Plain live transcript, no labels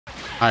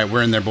Alright,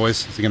 we're in there,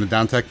 boys. Is he gonna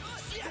down tech?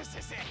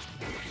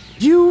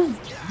 You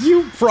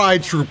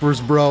Pride Troopers,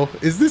 bro.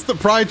 Is this the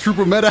Pride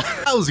Trooper meta?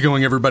 How's it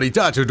going, everybody?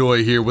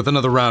 Dotodoya here with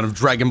another round of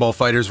Dragonball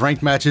FighterZ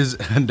ranked matches.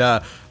 And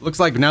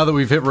looks like now that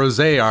we've hit Rose,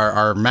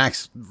 our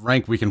max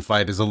rank we can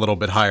fight is a little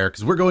bit higher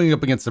because we're going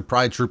up against the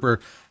Pride Trooper.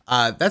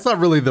 That's not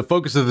really the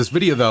focus of this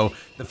video, though.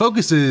 The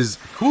focus is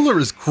Cooler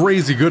is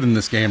crazy good in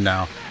this game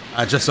now.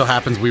 Just so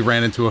happens we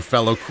ran into a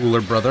fellow Cooler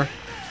brother.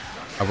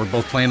 We're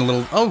both playing a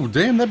little... Oh,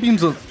 damn, that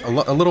beam's a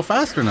little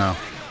faster now.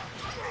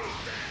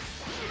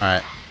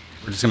 Alright,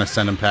 we're just gonna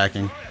send him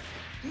packing.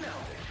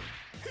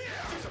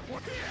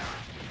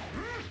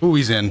 Ooh,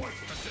 he's in.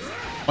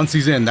 Once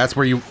he's in, that's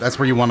where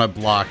you want to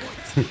block.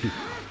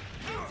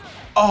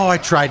 Oh, I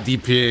tried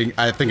DPing.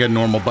 I think a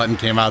normal button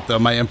came out, though.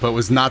 My input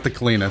was not the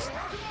cleanest.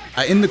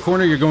 In the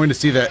corner, you're going to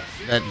see that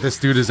this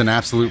dude is an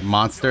absolute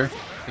monster.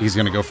 He's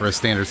going to go for a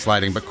standard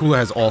sliding, but Cooler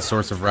has all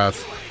sorts of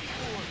routes.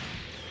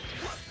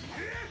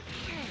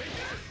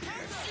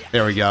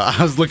 There we go.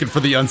 I was looking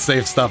for the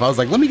unsafe stuff. I was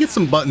like, let me get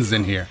some buttons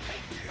in here.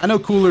 I know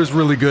Cooler's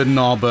really good and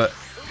all, but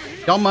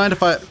y'all mind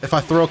if I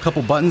throw a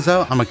couple buttons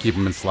out? I'm going to keep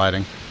him in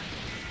sliding.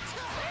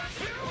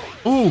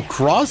 Ooh,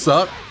 cross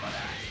up.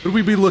 Would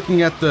we be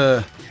looking at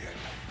the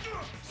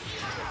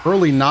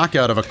early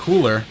knockout of a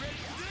Cooler?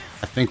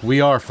 I think we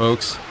are,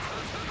 folks.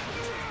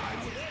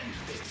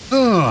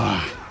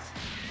 Ugh.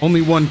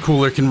 Only one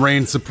Cooler can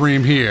reign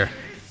supreme here.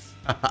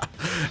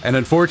 And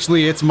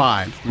unfortunately, it's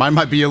mine. Mine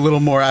might be a little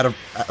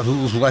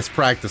less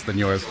practice than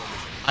yours.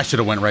 I should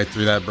have went right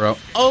through that, bro.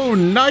 Oh,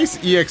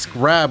 nice EX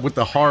grab with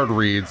the hard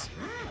reads.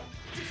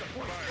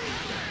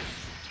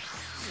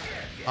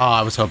 Oh,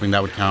 I was hoping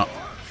that would count.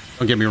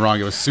 Don't get me wrong,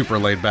 it was super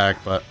laid back,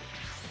 but...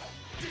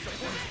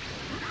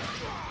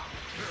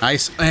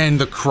 Nice, and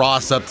the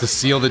cross up to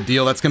seal the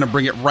deal. That's going to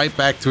bring it right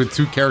back to a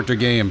two-character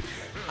game.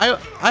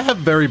 I have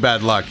very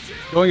bad luck.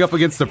 Going up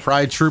against the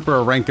Pride Trooper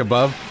a rank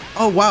above.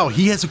 Oh, wow,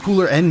 he has a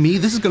Cooler and me.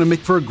 This is going to make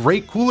for a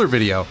great Cooler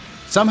video.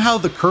 Somehow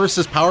the curse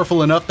is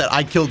powerful enough that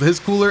I killed his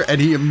Cooler and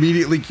he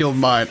immediately killed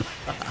mine.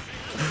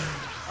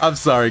 I'm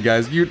sorry,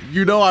 guys.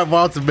 You know I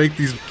want to make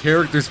these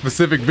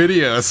character-specific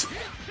videos.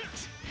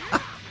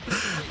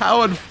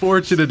 How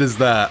unfortunate is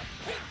that?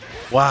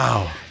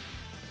 Wow.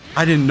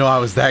 I didn't know I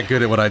was that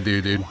good at what I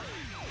do, dude.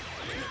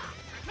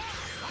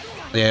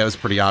 Yeah, it was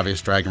pretty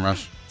obvious, Dragon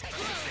Rush.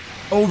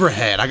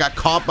 Overhead. I got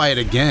caught by it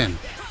again.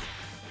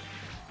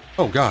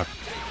 Oh, God.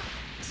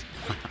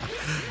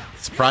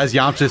 Surprise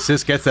Yamcha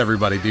assist gets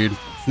everybody, dude.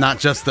 It's not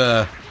just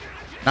a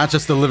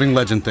living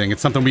legend thing.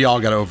 It's something we all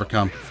gotta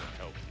overcome.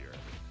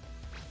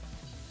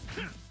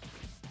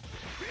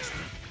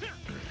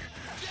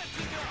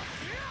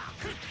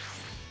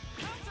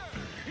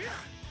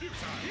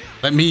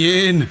 Let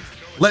me in!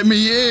 Let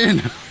me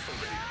in!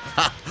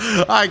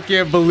 I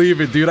can't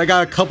believe it, dude. I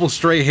got a couple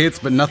stray hits,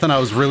 but nothing I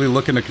was really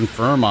looking to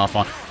confirm off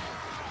on.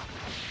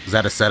 Was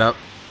that a setup?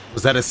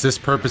 Was that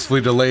assist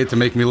purposefully delayed to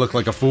make me look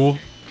like a fool?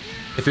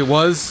 If it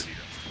was,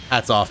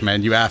 hats off,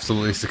 man. You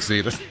absolutely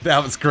succeeded.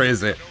 That was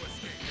crazy.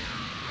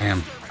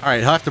 Damn.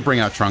 Alright, he'll have to bring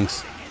out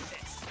Trunks.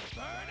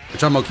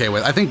 Which I'm okay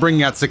with. I think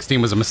bringing out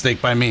 16 was a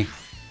mistake by me.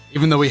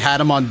 Even though we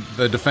had him on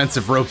the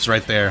defensive ropes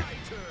right there.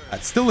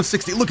 That's still a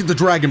 60. Look at the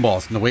Dragon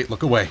Balls. No, wait,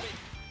 look away.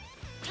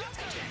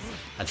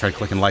 I tried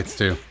clicking lights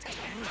too.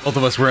 Both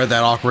of us were at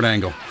that awkward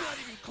angle.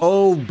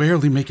 Oh,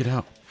 barely make it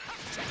out.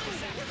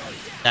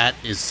 That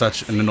is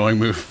such an annoying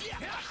move.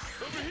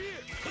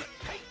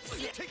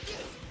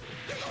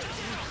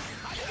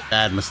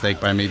 Bad mistake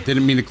by me.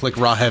 Didn't mean to click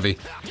raw heavy.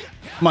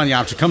 Come on,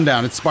 Yamcha, come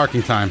down. It's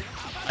sparking time.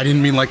 I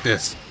didn't mean like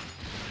this.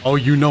 Oh,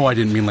 you know I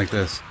didn't mean like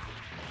this.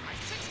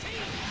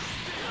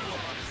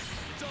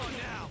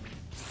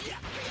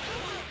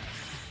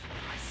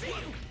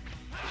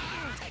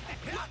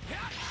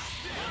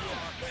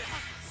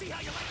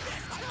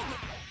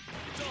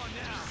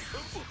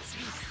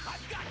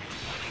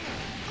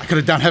 I could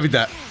have down heavied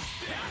that.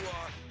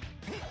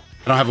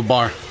 I don't have a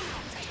bar.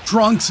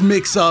 Trunks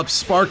mix up,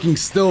 sparking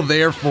still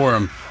there for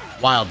him.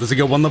 Wow, does he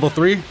go 1 level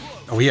 3?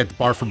 Oh, he had the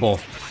bar for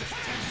both.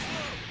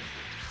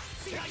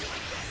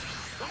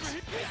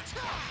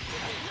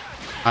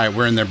 Alright,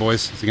 we're in there,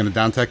 boys. Is he gonna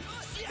down tech?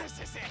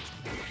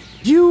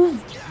 You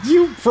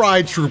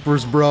Pride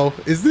Troopers, bro.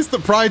 Is this the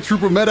Pride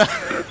Trooper meta?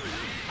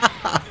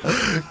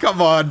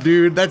 Come on,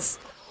 dude.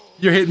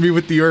 You're hitting me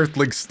with the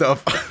Earthling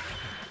stuff.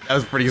 That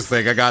was pretty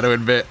sick, I gotta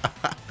admit.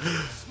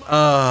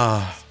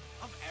 I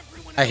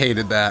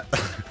hated that.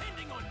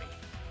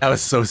 That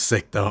was so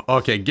sick, though.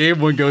 Okay, game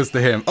 1 goes to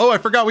him. Oh, I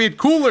forgot we had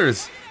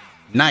Coolers.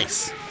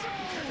 Nice.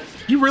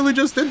 You really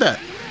just did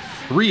that.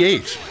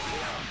 3H.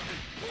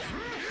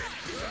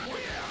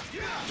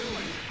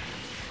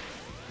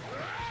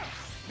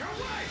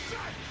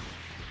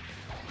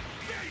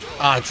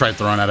 I tried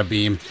throwing out a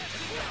beam.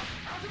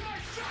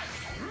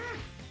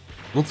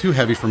 A little too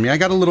heavy for me. I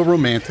got a little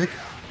romantic.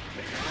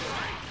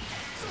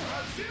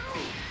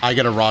 I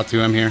get a raw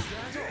to him here.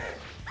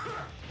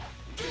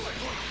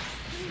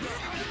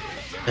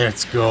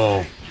 Let's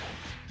go.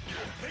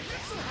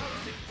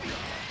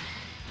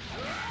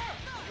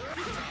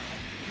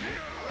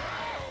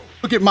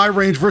 Look at my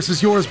range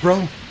versus yours,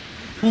 bro.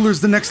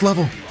 Cooler's the next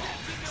level.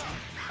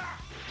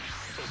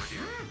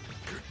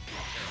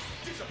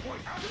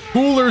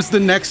 Cooler's the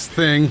next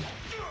thing.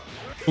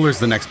 Cooler's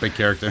the next big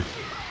character.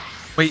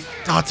 Wait,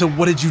 Dato,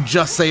 what did you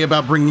just say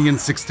about bringing in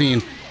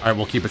 16? All right,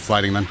 we'll keep it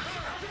sliding then.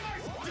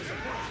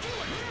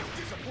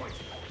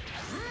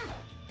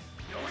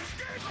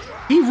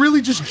 He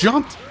really just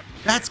jumped?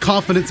 That's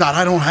confidence that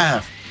I don't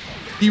have.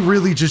 He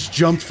really just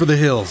jumped for the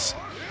hills.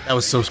 That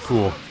was so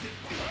cool.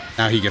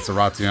 Now he gets a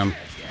Ratium.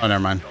 Oh,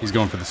 never mind. He's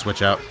going for the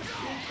switch out.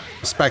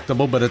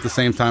 Respectable, but at the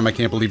same time, I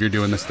can't believe you're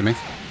doing this to me.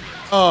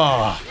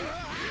 Oh. All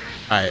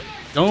right.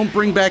 Don't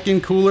bring back in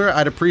Cooler.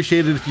 I'd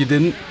appreciate it if you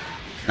didn't.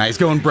 Now he's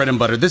going bread and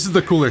butter. This is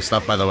the Cooler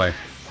stuff, by the way.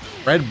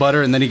 Bread,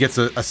 butter, and then he gets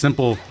a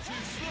simple...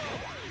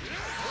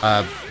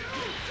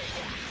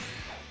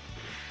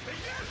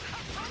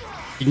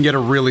 you can get a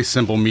really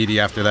simple meaty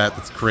after that.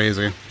 That's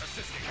crazy.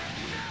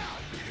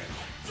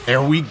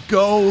 There we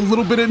go. A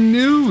little bit of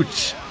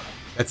nooch.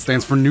 That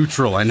stands for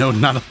neutral. I know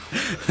not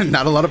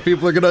a lot of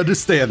people are going to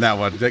understand that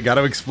one. I got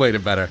to explain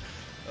it better.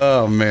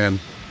 Oh, man.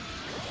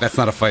 That's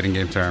not a fighting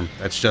game term.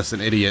 That's just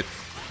an idiot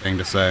thing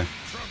to say.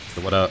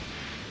 So what up?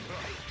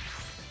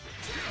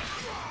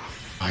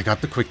 I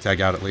got the quick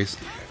tag out at least.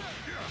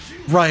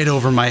 Right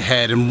over my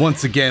head. And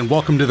once again,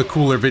 welcome to the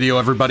Cooler video,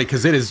 everybody,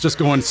 because it is just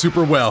going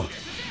super well.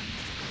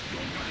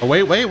 Oh,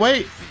 wait.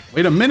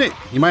 Wait a minute.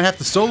 You might have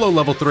to solo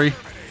level 3.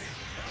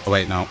 Oh,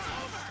 wait, no.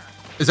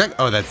 Is that...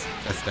 oh, that's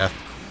death.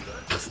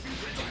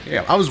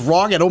 Yeah, I was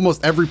wrong at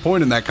almost every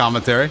point in that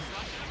commentary.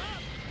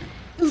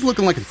 This is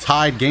looking like a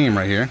tied game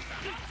right here.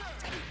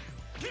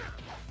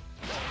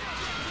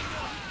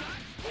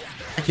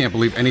 I can't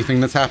believe anything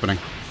that's happening.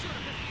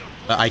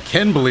 What I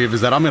can believe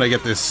is that I'm going to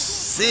get this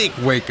sick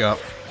wake up.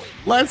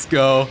 Let's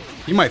go.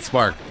 He might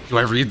spark. Do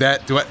I read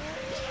that? Do I...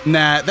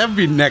 nah, that would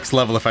be next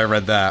level if I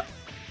read that.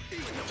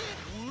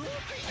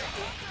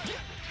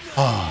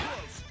 Oh.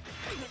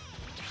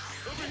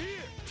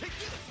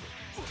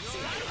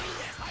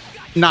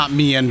 Not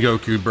me and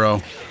Goku,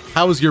 bro.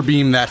 How is your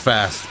beam that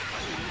fast?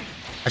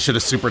 I should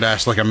have super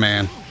dashed like a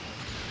man.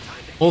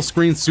 Full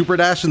screen super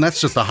dashing?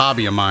 That's just a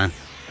hobby of mine.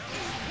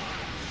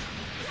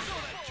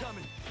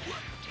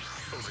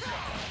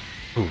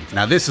 Ooh,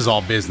 now this is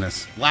all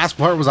business. Last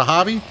part was a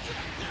hobby?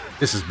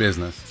 This is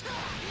business.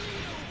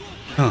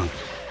 Huh.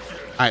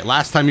 Alright,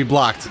 last time he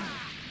blocked.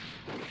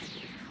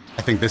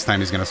 I think this time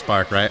he's gonna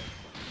spark, right?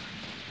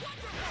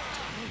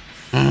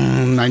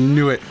 I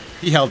knew it.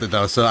 He held it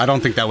though, so I don't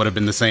think that would have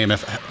been the same.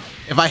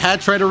 If I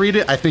had tried to read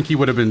it, I think he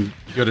would have been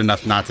good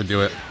enough not to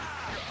do it.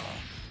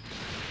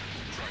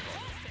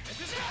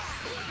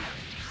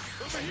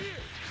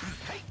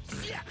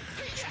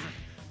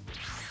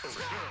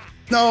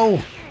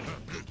 No!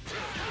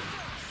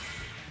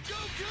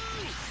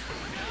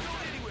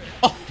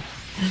 Oh,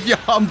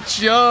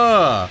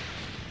 Yamcha!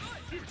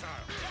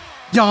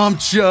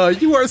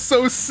 Yamcha, you are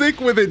so sick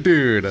with it,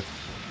 dude!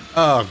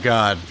 Oh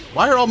god.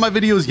 Why are all my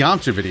videos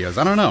Yamcha videos?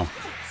 I don't know.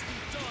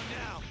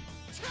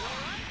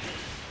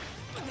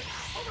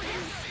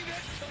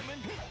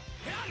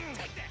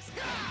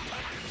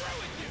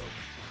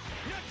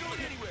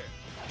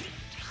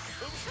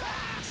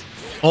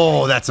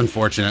 Oh, that's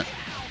unfortunate.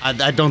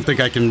 I don't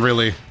think I can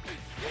really...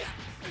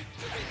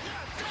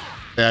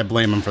 yeah, I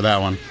blame him for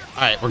that one.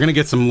 Alright, we're gonna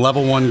get some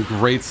level 1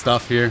 great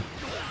stuff here.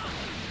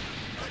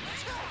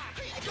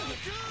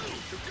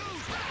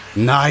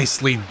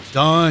 Nicely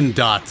done,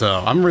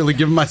 Dato. I'm really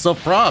giving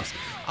myself props.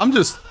 I'm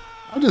just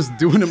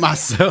doing it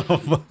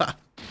myself.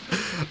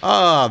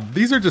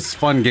 These are just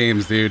fun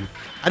games, dude.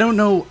 I don't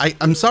know.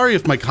 I'm sorry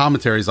if my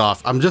commentary's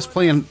off. I'm just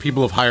playing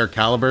people of higher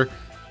caliber.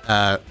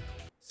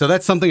 So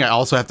that's something I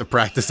also have to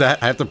practice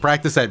at. I have to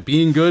practice at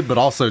being good, but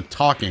also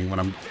talking when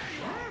I'm...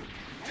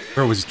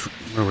 Where was...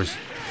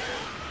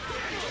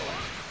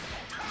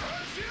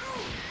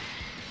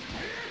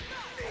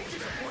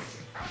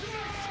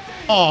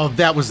 Oh,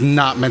 that was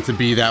not meant to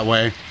be that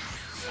way.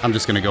 I'm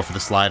just gonna go for the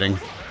sliding.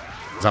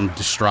 Because I'm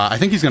distraught. I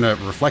think he's gonna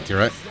reflect here,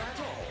 right?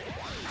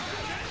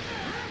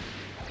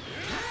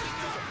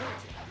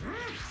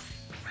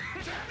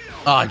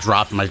 Oh, I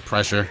dropped my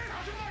pressure.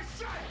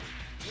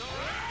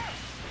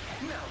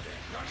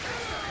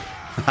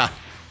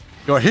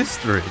 Your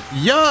history.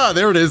 Yeah,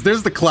 there it is.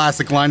 There's the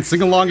classic line.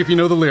 Sing along if you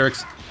know the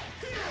lyrics.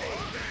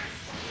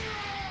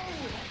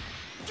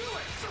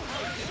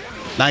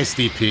 Nice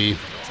DP.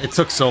 It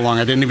took so long,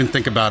 I didn't even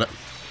think about it.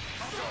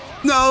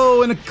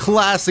 No, and a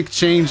classic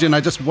change in. I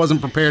just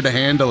wasn't prepared to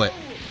handle it.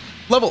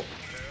 Level.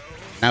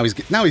 Now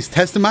he's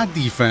testing my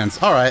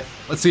defense. All right,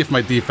 let's see if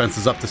my defense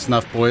is up to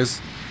snuff,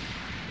 boys.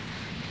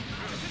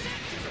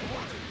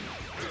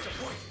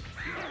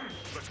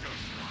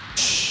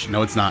 Shh,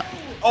 no, it's not.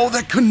 Oh,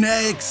 that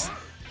connects.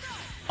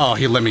 Oh,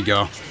 he let me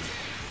go.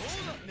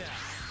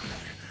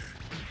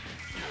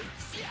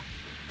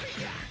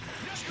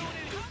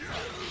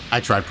 I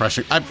tried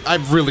pressing.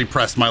 I've really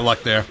pressed my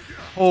luck there.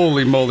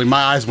 Holy moly,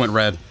 my eyes went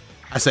red.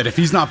 I said, if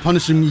he's not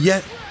punishing me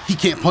yet, he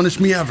can't punish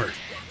me ever.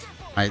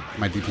 My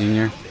DP in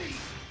here.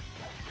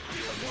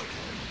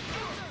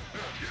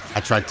 I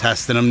tried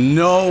testing him.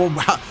 No.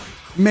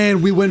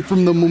 Man, we went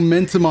from the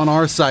momentum on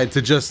our side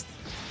to just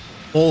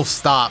full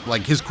stop.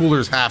 Like, his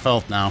cooler's half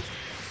health now.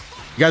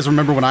 You guys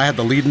remember when I had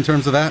the lead in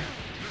terms of that?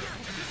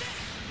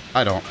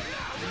 I don't.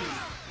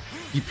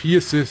 EP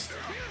assist.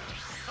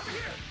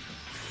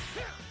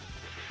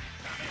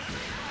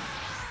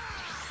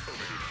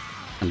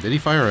 And did he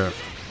fire it?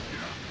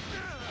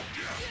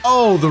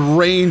 Oh, the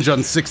range on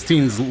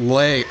 16's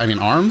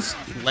arms?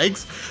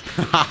 Legs?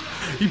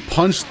 He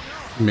punched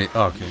me.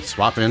 Okay,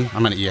 swap in.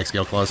 I'm gonna EX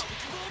Gale Claws.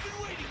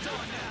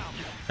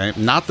 Okay,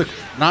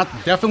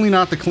 definitely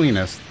not the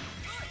cleanest.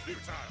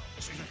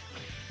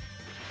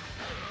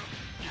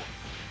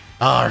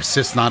 Our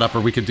assist's not up, or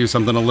we could do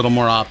something a little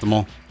more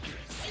optimal. In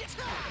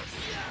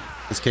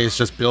this case,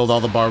 just build all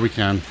the bar we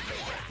can.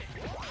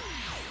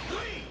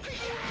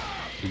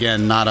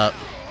 Again, not up.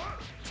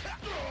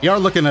 We are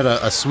looking at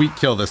a sweet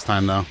kill this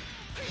time, though,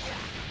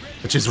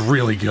 which is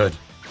really good.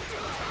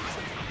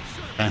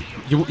 Okay.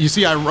 You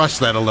see, I rushed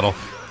that a little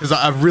because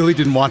I really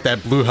didn't want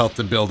that blue health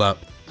to build up.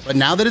 But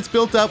now that it's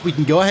built up, we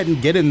can go ahead and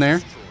get in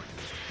there.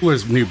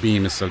 Cooler's new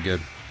beam is so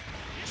good.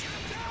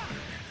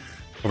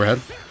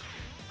 Overhead.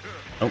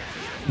 Oh.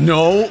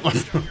 No.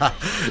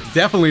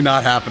 Definitely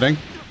not happening.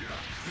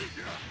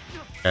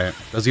 Okay.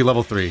 Does he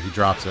level 3? He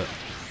drops it.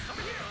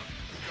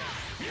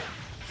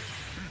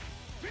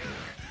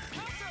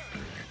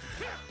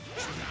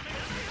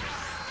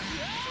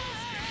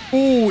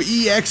 Ooh,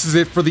 EXs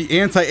it for the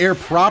anti-air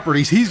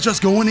properties. He's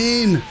just going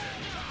in.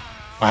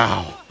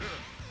 Wow. All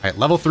right,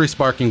 level 3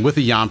 sparking with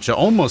a Yamcha.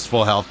 Almost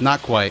full health.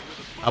 Not quite.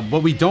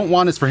 What we don't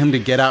want is for him to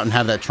get out and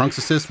have that Trunks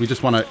assist. We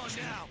just want to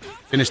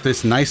finish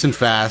this nice and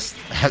fast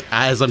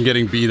as I'm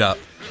getting beat up.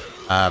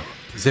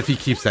 As if he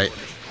keeps that.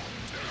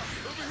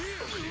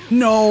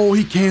 No,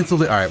 he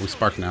canceled it. All right, we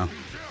spark now.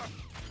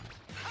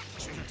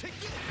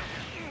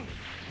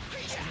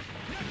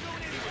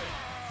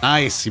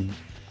 Nice.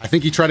 I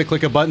think he tried to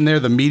click a button there.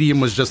 The medium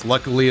was just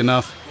luckily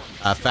enough,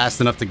 fast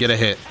enough to get a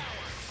hit.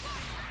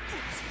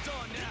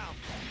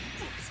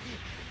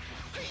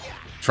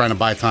 Trying to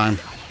buy time.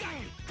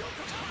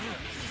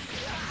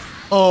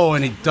 Oh,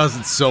 and he does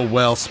it so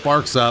well.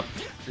 Sparks up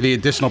the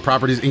additional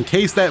properties. In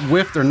case that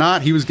whiffed or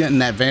not, he was getting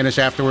that vanish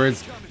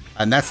afterwards.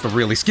 And that's the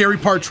really scary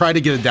part. Tried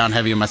to get it down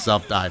heavy and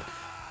myself died.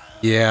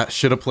 Yeah,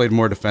 should have played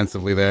more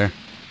defensively there.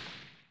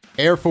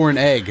 Air for an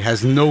egg.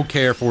 Has no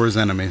care for his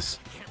enemies.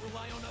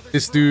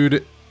 This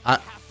dude...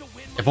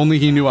 if only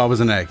he knew I was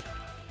an egg.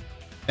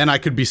 Then I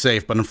could be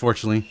safe, but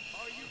unfortunately,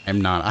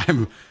 I'm not.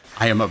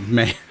 I am a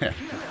man.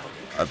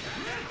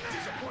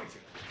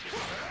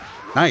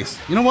 Nice.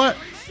 You know what?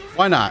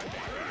 Why not?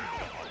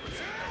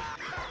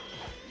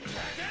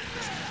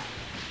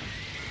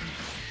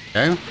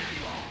 Okay.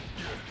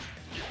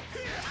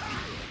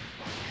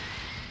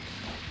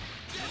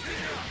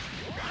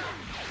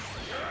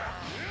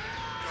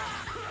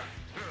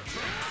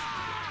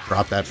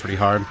 Drop that pretty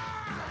hard.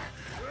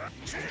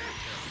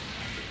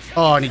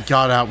 Oh, and he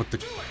got out with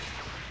the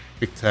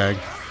big tag.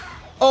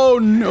 Oh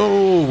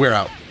no, we're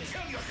out.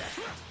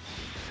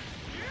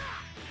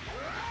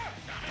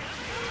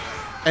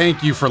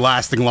 Thank you for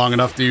lasting long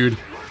enough, dude.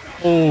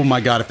 Oh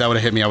my god, if that would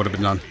have hit me, I would have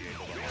been done.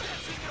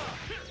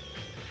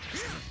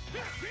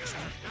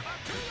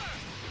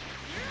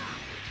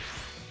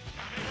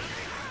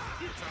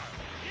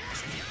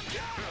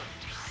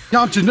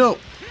 Yamcha, no!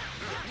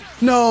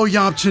 No,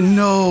 Yamcha,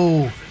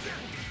 no!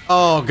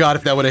 Oh god,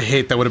 if that would have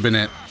hit, that would have been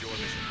it.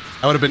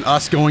 That would have been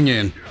us going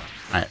in.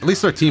 Alright, at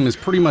least our team is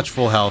pretty much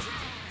full health.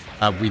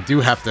 We do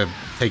have to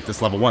take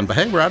this level 1, but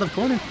hey, we're out of the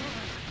corner.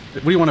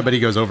 What do you want to bet he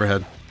goes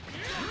overhead?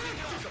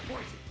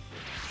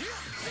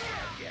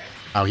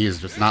 Oh, he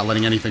is just not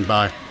letting anything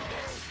by.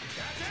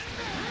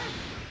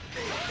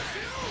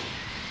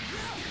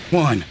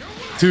 1,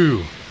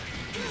 2.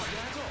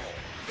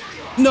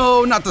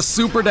 No, not the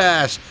super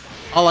dash.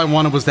 All I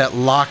wanted was that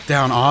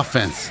lockdown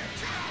offense.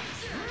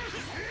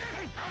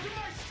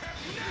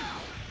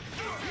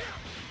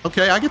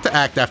 Okay, I get to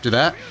act after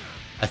that.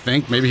 I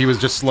think. Maybe he was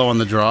just slow on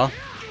the draw.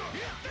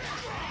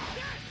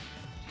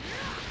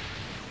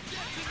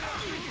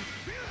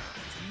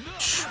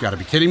 Gotta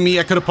be kidding me.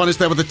 I could have punished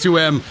that with a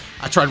 2M.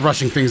 I tried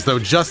rushing things, though,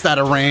 just out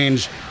of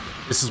range.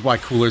 This is why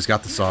Cooler's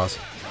got the sauce.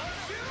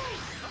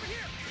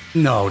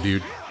 No,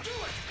 dude.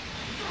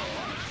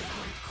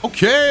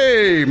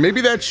 Okay, maybe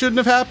that shouldn't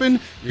have happened.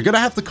 You're gonna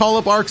have to call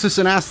up Arxis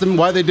and ask them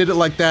why they did it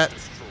like that.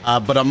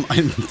 But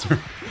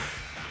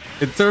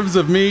in terms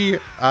of me, you'll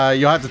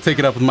have to take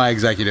it up with my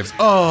executives.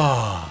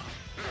 Oh,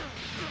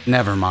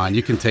 never mind.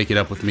 You can take it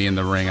up with me in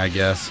the ring, I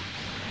guess.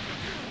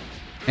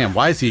 Man,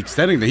 why is he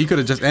extending that? He could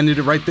have just ended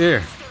it right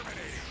there.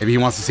 Maybe he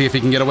wants to see if he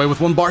can get away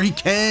with 1 bar. He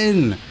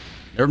can.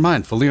 Never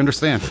mind. Fully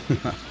understand.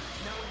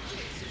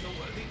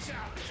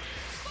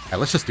 Alright,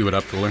 let's just do it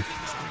up, Cooler.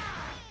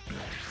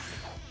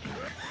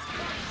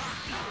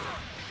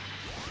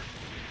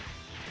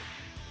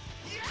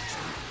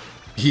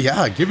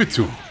 Yeah, give it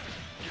to him.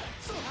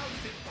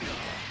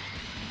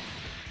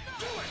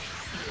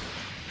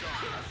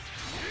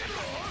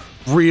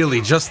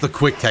 Really, just the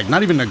quick tag.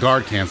 Not even a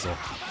guard cancel.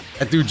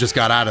 That dude just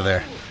got out of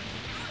there.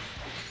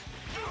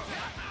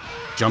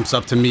 Jumps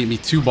up to meet me,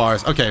 2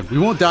 bars. Okay, we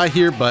won't die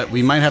here, but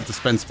we might have to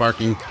spend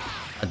sparking,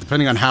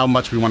 depending on how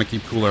much we want to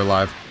keep Cooler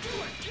alive.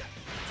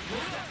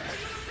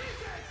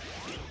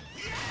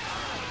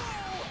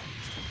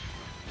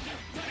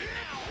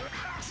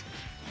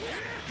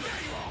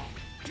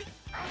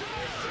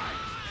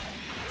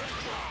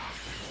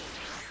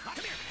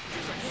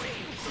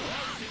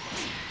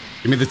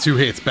 Give me the 2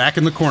 hits, back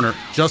in the corner,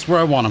 just where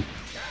I want him.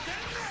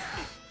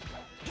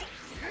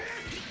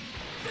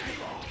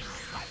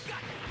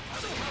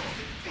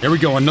 There we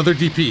go, another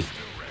DP.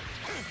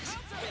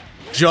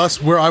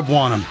 Just where I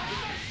want him.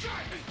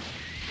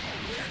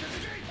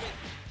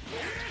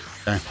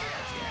 Okay.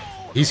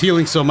 He's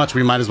healing so much,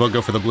 we might as well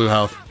go for the blue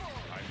health.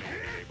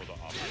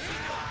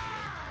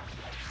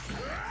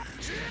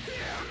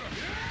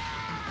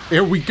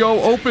 There we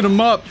go, open him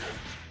up.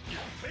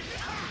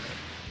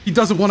 He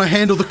doesn't want to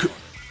handle the...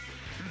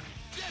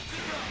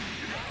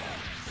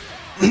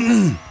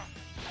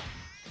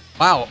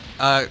 Wow,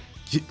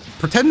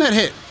 pretend that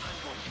hit.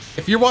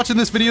 If you're watching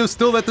this video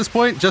still at this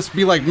point, just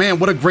be like, man,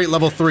 what a great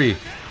level 3.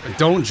 But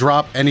don't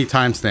drop any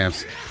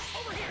timestamps.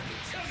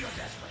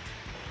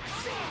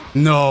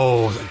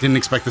 No, I didn't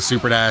expect the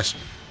super dash.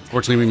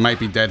 Unfortunately, we might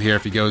be dead here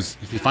if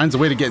he finds a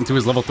way to get into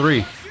his level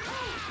 3.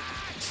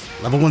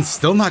 Level 1's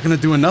still not going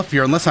to do enough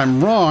here unless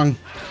I'm wrong.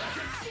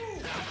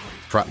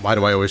 Why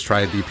do I always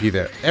try a DP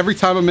there? Every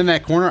time I'm in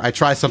that corner, I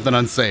try something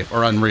unsafe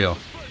or unreal.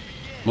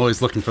 I'm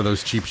always looking for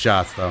those cheap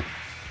shots, though.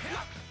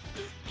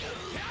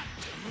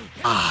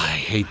 I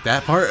hate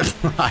that part.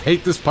 I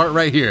hate this part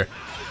right here.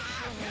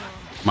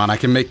 Come on, I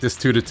can make this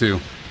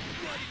 2-2.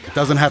 It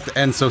doesn't have to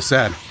end so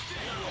sad.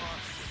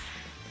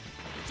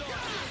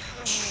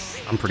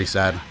 I'm pretty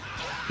sad.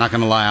 Not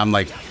gonna lie,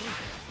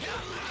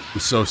 I'm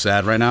so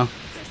sad right now.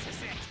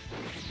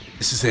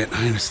 This is it.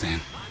 I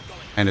understand.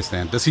 I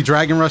understand. Does he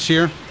Dragon Rush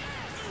here?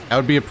 That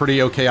would be a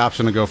pretty okay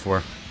option to go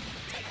for.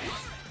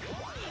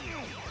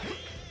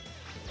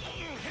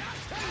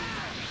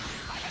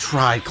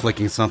 Tried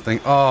clicking something.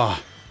 Oh.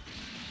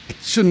 I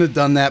shouldn't have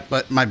done that,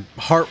 but my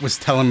heart was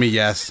telling me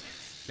yes.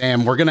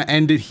 Damn, we're gonna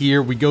end it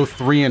here. We go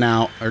 3 and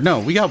out. Or no,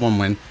 we got 1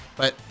 win,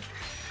 but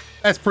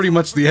that's pretty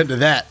much the end of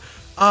that.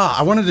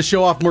 I wanted to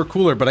show off more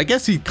Cooler, but I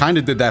guess he kind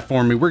of did that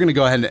for me. We're gonna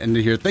go ahead and end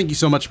it here. Thank you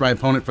so much to my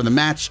opponent for the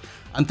match,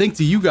 and thanks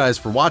to you guys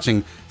for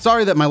watching.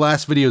 Sorry that my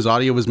last video's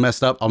audio was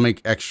messed up. I'll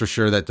make extra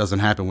sure that doesn't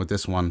happen with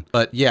this one.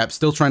 But yeah, I'm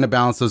still trying to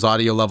balance those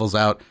audio levels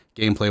out.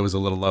 Gameplay was a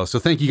little low. So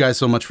thank you guys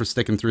so much for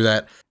sticking through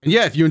that. And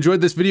yeah, if you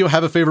enjoyed this video,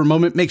 have a favorite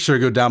moment, make sure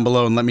to go down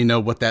below and let me know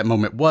what that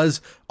moment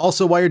was.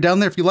 Also, while you're down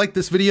there, if you like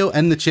this video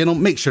and the channel,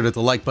 make sure to hit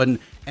the like button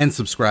and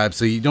subscribe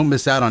so you don't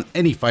miss out on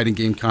any fighting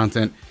game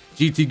content.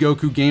 GT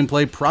Goku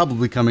gameplay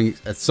probably coming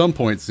at some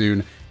point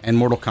soon, and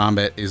Mortal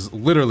Kombat is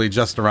literally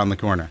just around the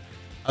corner.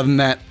 Other than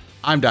that,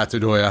 I'm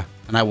Dotodoya,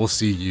 and I will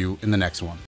see you in the next one.